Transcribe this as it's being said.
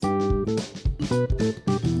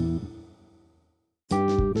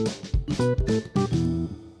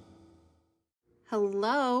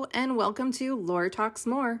Hello and welcome to Laur Talks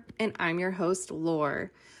More, and I'm your host,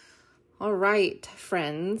 Laur. All right,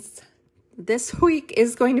 friends, this week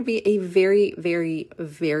is going to be a very, very,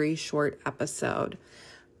 very short episode.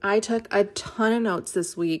 I took a ton of notes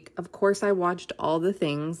this week. Of course, I watched all the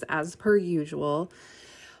things as per usual.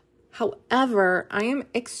 However, I am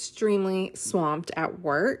extremely swamped at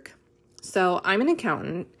work. So I'm an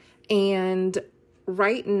accountant, and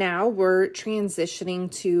right now we're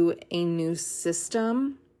transitioning to a new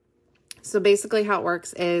system. So basically how it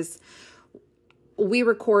works is we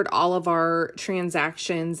record all of our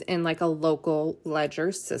transactions in like a local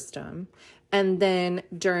ledger system. And then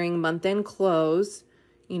during month-end close,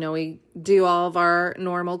 we do all of our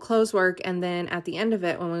normal close work. And then at the end of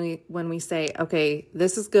it, when we say, okay,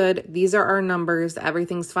 this is good, these are our numbers,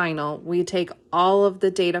 everything's final, we take all of the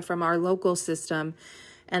data from our local system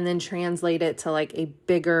and then translate it to like a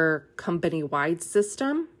bigger company-wide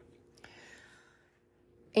system.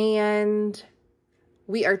 And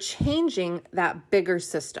we are changing that bigger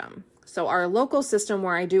system. So our local system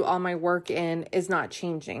where I do all my work in is not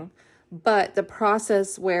changing. But the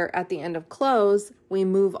process where at the end of close, we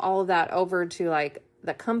move all of that over to like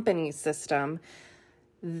the company system,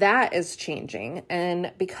 that is changing.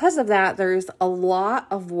 And because of that, there's a lot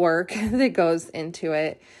of work that goes into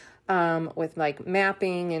it with like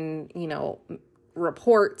mapping and,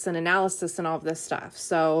 reports and analysis and all of this stuff.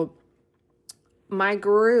 So my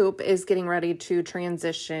group is getting ready to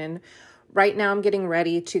transition. Right now, I'm getting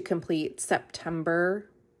ready to complete September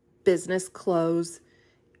business close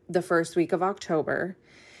the first week of October.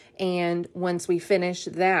 And once we finish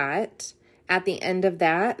that, at the end of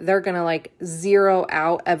that, they're going to like zero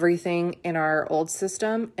out everything in our old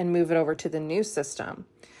system and move it over to the new system.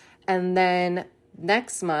 And then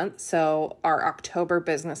next month, so our October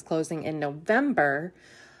business closing in November,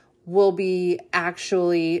 we'll be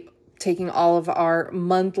actually taking all of our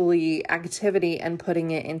monthly activity and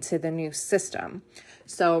putting it into the new system.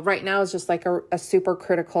 So right now is just like a super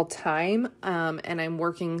critical time. And I'm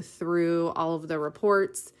working through all of the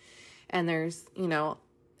reports, and there's,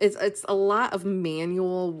 it's a lot of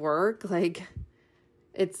manual work. Like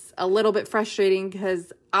it's a little bit frustrating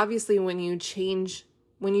because obviously when you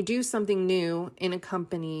do something new in a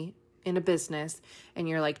company, in a business, and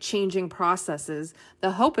you're like changing processes,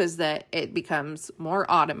 the hope is that it becomes more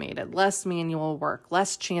automated, less manual work,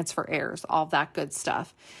 less chance for errors, all that good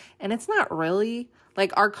stuff. And it's not really.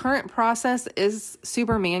 Like our current process is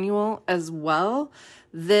super manual as well.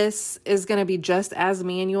 This is going to be just as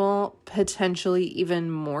manual, potentially even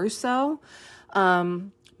more so.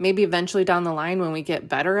 Maybe eventually down the line when we get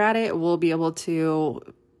better at it, we'll be able to,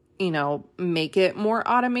 make it more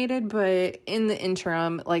automated. But in the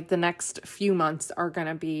interim, like the next few months are going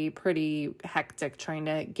to be pretty hectic trying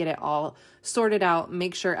to get it all sorted out,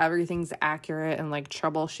 make sure everything's accurate, and like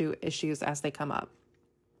troubleshoot issues as they come up.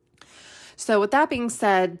 So with that being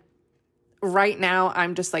said, right now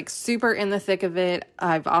I'm just like super in the thick of it.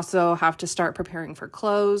 I've also have to start preparing for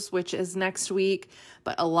close, which is next week,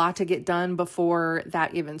 but a lot to get done before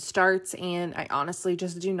that even starts. And I honestly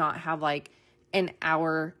just do not have like an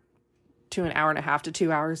hour to an hour and a half to 2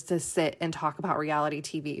 hours to sit and talk about reality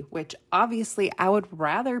TV, which obviously I would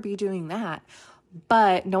rather be doing that,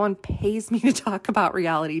 but no one pays me to talk about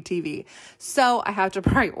reality TV. So I have to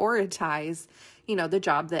prioritize the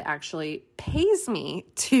job that actually pays me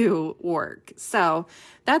to work. So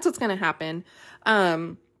that's what's going to happen.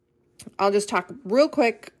 I'll just talk real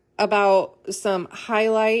quick about some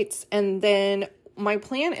highlights. And then my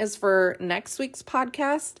plan is for next week's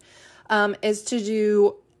podcast is to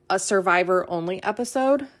do a Survivor only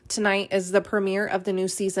episode. Tonight is the premiere of the new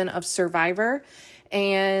season of Survivor,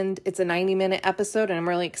 and it's a 90-minute episode, and I'm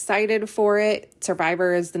really excited for it.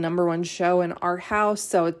 Survivor is the number one show in our house,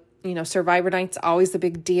 so Survivor night's always a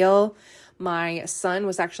big deal. My son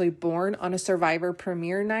was actually born on a Survivor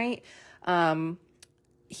premiere night.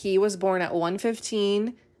 He was born at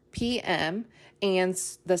 1:15 p.m. and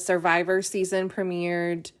the Survivor season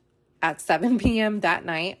premiered at 7 p.m. that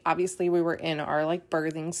night. Obviously, we were in our like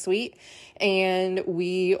birthing suite, and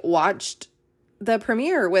we watched the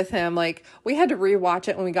premiere with him. Like we had to rewatch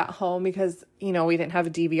it when we got home because, we didn't have a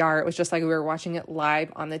DVR. It was just like we were watching it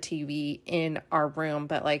live on the TV in our room.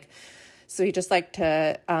 But like, so we just like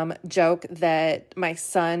to joke that my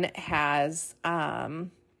son has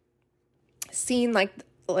seen like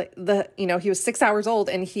like he was 6 hours old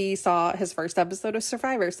and he saw his first episode of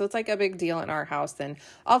Survivor. So it's like a big deal in our house, and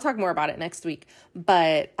I'll talk more about it next week.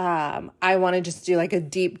 But I want to just do like a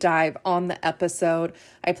deep dive on the episode.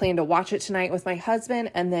 I plan to watch it tonight with my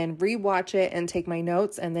husband and then rewatch it and take my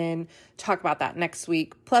notes and then talk about that next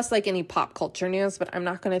week. Plus like any pop culture news, but I'm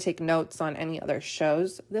not going to take notes on any other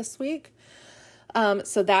shows this week.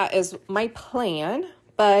 So that is my plan.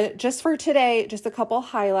 But just for today, just a couple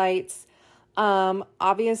highlights.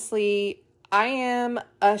 Obviously, I am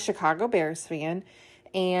a Chicago Bears fan,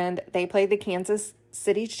 and they played the Kansas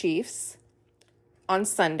City Chiefs on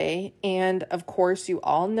Sunday. And of course, you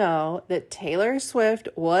all know that Taylor Swift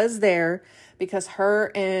was there because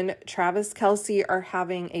her and Travis Kelce are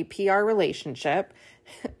having a PR relationship.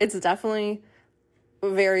 It's definitely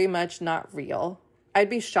very much not real. I'd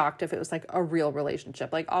be shocked if it was like a real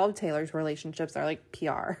relationship. Like all of Taylor's relationships are like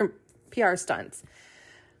PR stunts.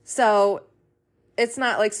 So it's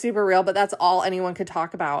not like super real, but that's all anyone could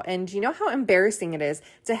talk about. And you know how embarrassing it is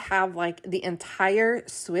to have like the entire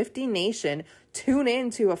Swiftie nation tune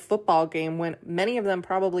into a football game when many of them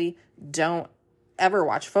probably don't ever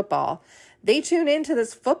watch football. They tune into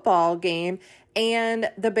this football game and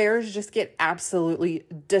the Bears just get absolutely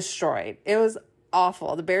destroyed. It was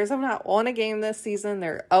awful. The Bears have not won a game this season.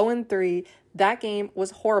 They're 0-3. That game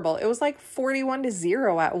was horrible. It was like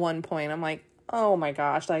 41-0 at one point. I'm like, oh my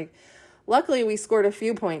gosh. Like, luckily we scored a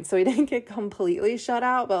few points, so we didn't get completely shut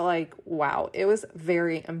out, but like, wow, it was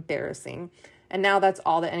very embarrassing. And now that's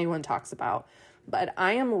all that anyone talks about. But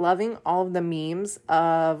I am loving all of the memes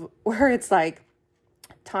of where it's like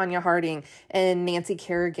Tanya Harding and Nancy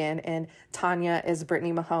Kerrigan, and Tanya is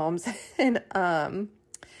Brittany Mahomes, and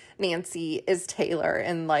Nancy is Taylor,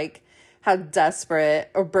 and like how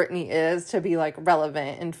desperate Brittany is to be like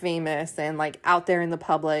relevant and famous and like out there in the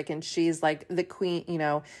public. And she's like the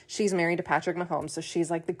queen, she's married to Patrick Mahomes. So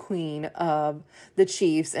she's like the queen of the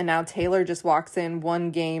Chiefs. And now Taylor just walks in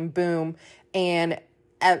one game, boom. And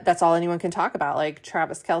that's all anyone can talk about. Like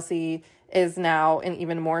Travis Kelce is now an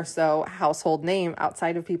even more so household name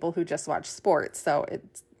outside of people who just watch sports. So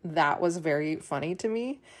that was very funny to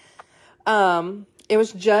me. It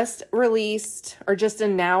was just released or just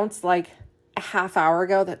announced like a half hour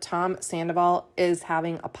ago that Tom Sandoval is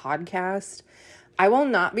having a podcast. I will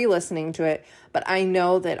not be listening to it, but I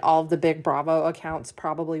know that all of the big Bravo accounts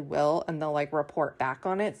probably will, and they'll like report back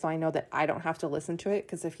on it. So I know that I don't have to listen to it,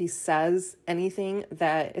 because if he says anything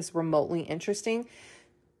that is remotely interesting,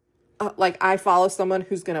 like I follow someone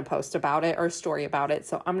who's going to post about it or a story about it.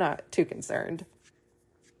 So I'm not too concerned.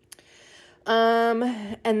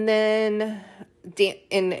 And then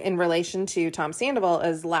in relation to Tom Sandoval,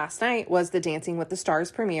 as last night was the Dancing with the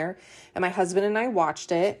Stars premiere, and my husband and I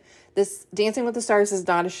watched it. This Dancing with the Stars is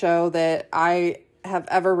not a show that I have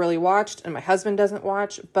ever really watched, and my husband doesn't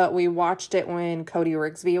watch, but we watched it when Cody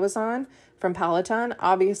Rigsby was on from Peloton.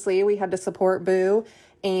 Obviously, we had to support Boo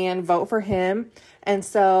and vote for him. And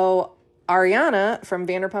so Ariana from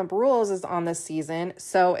Vanderpump Rules is on this season.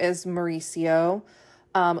 So is Mauricio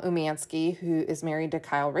Umansky, who is married to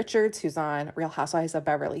Kyle Richards, who's on Real Housewives of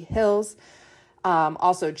Beverly Hills.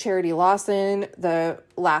 Also Charity Lawson, the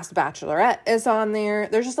last Bachelorette, is on there.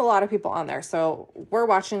 There's just a lot of people on there. So we're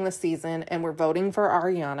watching the season and we're voting for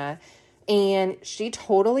Ariana, and she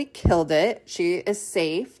totally killed it. She is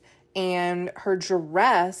safe. And her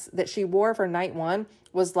dress that she wore for night one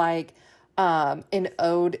was like an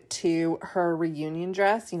ode to her reunion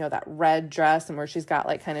dress, that red dress, and where she's got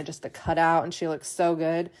like kind of just a cutout and she looks so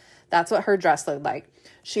good. That's what her dress looked like.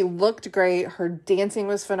 She looked great. Her dancing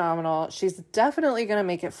was phenomenal. She's definitely going to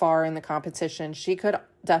make it far in the competition. She could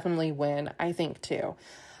definitely win, I think, too.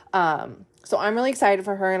 So I'm really excited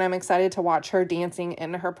for her, and I'm excited to watch her dancing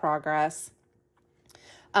in her progress.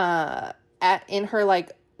 In her,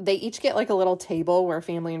 like, they each get like a little table where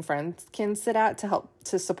family and friends can sit at to help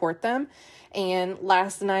to support them. And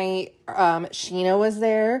last night, Sheena was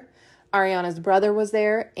there, Ariana's brother was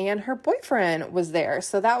there, and her boyfriend was there.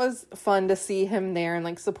 So that was fun to see him there and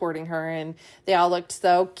like supporting her, and they all looked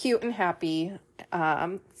so cute and happy.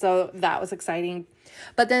 So that was exciting.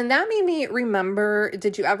 But then that made me remember,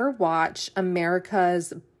 did you ever watch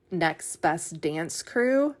America's Next Best Dance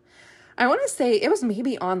Crew? I want to say it was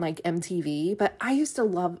maybe on like MTV, but I used to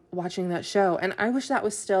love watching that show, and I wish that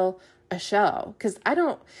was still a show, because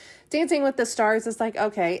Dancing with the Stars is like,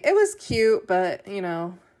 okay, it was cute, but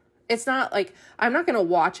it's not like, I'm not going to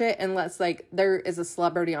watch it unless like there is a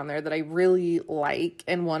celebrity on there that I really like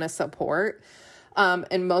and want to support.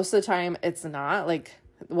 And most of the time it's not. Like,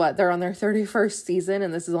 they're on their 31st season,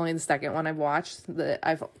 and this is only the second one I've watched that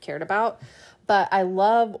I've cared about. but I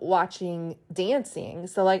love watching dancing.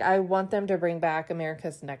 So like, I want them to bring back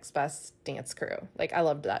America's Next Best Dance Crew. Like, I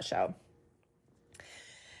loved that show.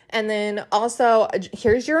 And then also,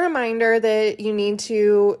 here's your reminder that you need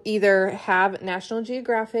to either have National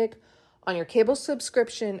Geographic on your cable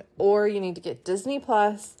subscription, or you need to get Disney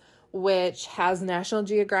Plus, which has National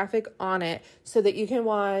Geographic on it, so that you can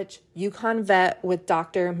watch Yukon Vet with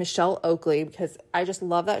Dr. Michelle Oakley, because I just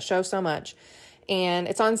love that show so much. And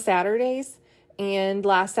it's on Saturdays. And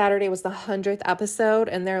last Saturday was the 100th episode,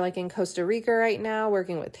 and they're like in Costa Rica right now,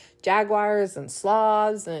 working with jaguars and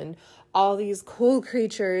sloths and all these cool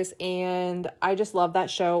creatures. And I just love that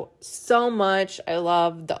show so much. I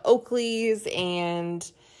love the Oakleys,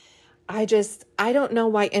 and I don't know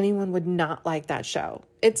why anyone would not like that show.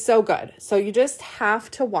 It's so good. So you just have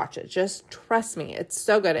to watch it. Just trust me. It's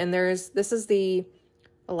so good. And this is the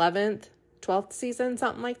 11th, 12th season,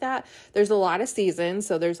 something like that. There's a lot of seasons.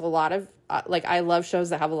 So there's a lot of, I love shows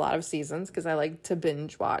that have a lot of seasons because I like to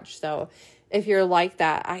binge watch. So if you're like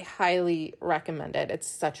that, I highly recommend it. It's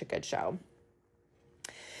such a good show.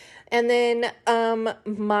 And then,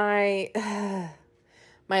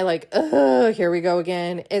 here we go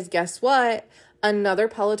again, is guess what? Another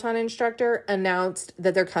Peloton instructor announced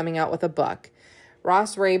that they're coming out with a book.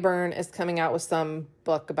 Ross Rayburn is coming out with some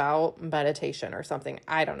book about meditation or something.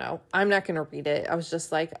 I don't know. I'm not going to read it. I was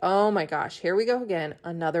just like, oh my gosh, here we go again.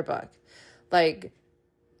 Another book. Like,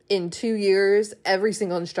 in 2 years, every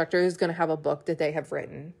single instructor is going to have a book that they have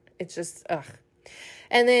written. It's just, ugh.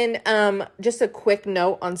 And then just a quick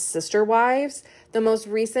note on Sister Wives. The most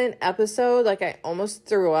recent episode, I almost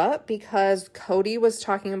threw up because Cody was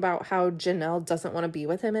talking about how Janelle doesn't want to be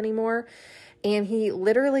with him anymore. And he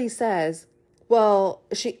literally says, well,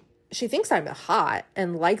 she thinks I'm hot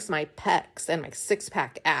and likes my pecs and my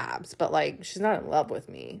 6-pack abs, but she's not in love with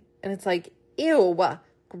me. And it's like, ew,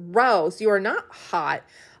 gross. You are not hot.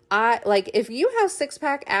 If you have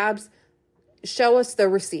 6-pack abs, show us the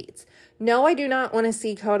receipts. No, I do not want to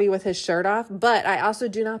see Cody with his shirt off, but I also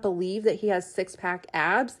do not believe that he has 6-pack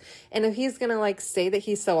abs. And if he's going to say that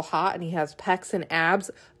he's so hot and he has pecs and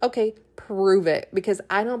abs, okay, prove it, because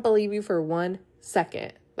I don't believe you for 1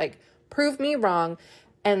 second. Prove me wrong,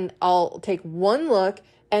 and I'll take one look,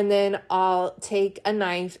 and then I'll take a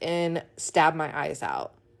knife and stab my eyes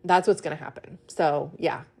out. That's what's going to happen. So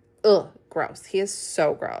yeah. Ugh, gross. He is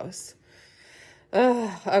so gross.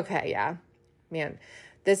 Ugh, okay, yeah. Man,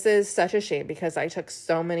 this is such a shame because I took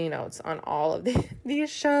so many notes on all of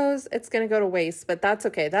these shows. It's going to go to waste, but that's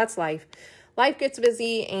okay. That's life. Life gets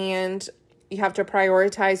busy, and you have to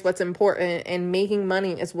prioritize what's important, and making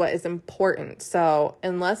money is what is important. So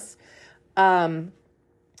unless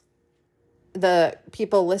the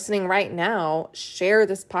people listening right now share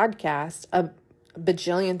this podcast a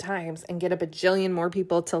bajillion times and get a bajillion more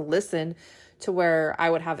people to listen to where I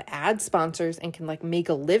would have ad sponsors and can make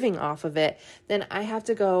a living off of it, then I have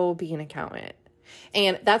to go be an accountant.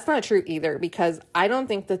 And that's not true either, because I don't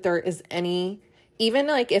think that there is any, even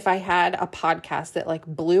if I had a podcast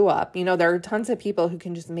that blew up, there are tons of people who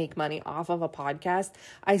can just make money off of a podcast.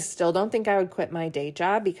 I still don't think I would quit my day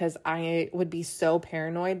job, because I would be so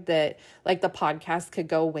paranoid that the podcast could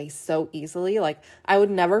go away so easily. I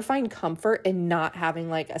would never find comfort in not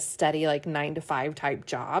having a steady 9-to-5 type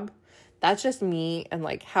job. That's just me and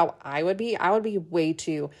how I would be. I would be way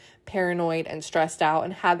too paranoid and stressed out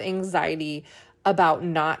and have anxiety about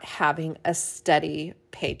not having a steady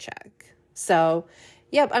paycheck. So,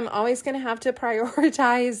 yep, I'm always going to have to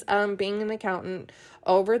prioritize being an accountant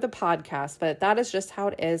over the podcast, but that is just how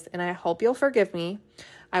it is, and I hope you'll forgive me.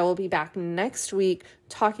 I will be back next week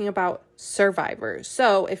talking about Survivor.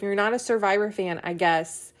 So if you're not a Survivor fan, I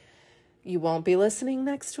guess you won't be listening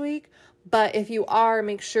next week. But if you are,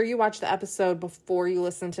 make sure you watch the episode before you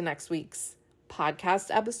listen to next week's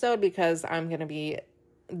podcast episode, because I'm going to be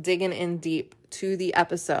digging in deep to the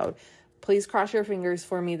episode. Please cross your fingers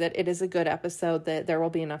for me that it is a good episode, that there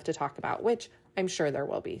will be enough to talk about, which I'm sure there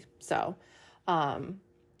will be. So,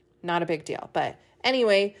 not a big deal. But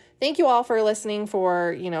anyway, thank you all for listening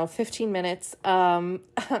for, 15 minutes.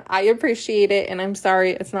 I appreciate it. And I'm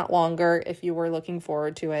sorry it's not longer if you were looking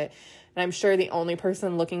forward to it. And I'm sure the only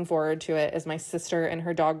person looking forward to it is my sister and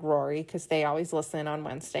her dog, Rory, because they always listen on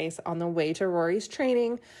Wednesdays on the way to Rory's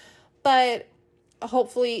training. But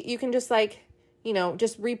hopefully you can just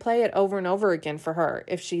just replay it over and over again for her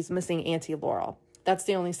if she's missing Auntie Laurel. That's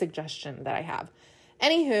the only suggestion that I have.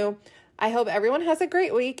 Anywho, I hope everyone has a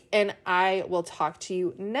great week, and I will talk to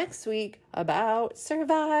you next week about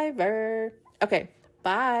Survivor. Okay,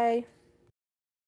 bye.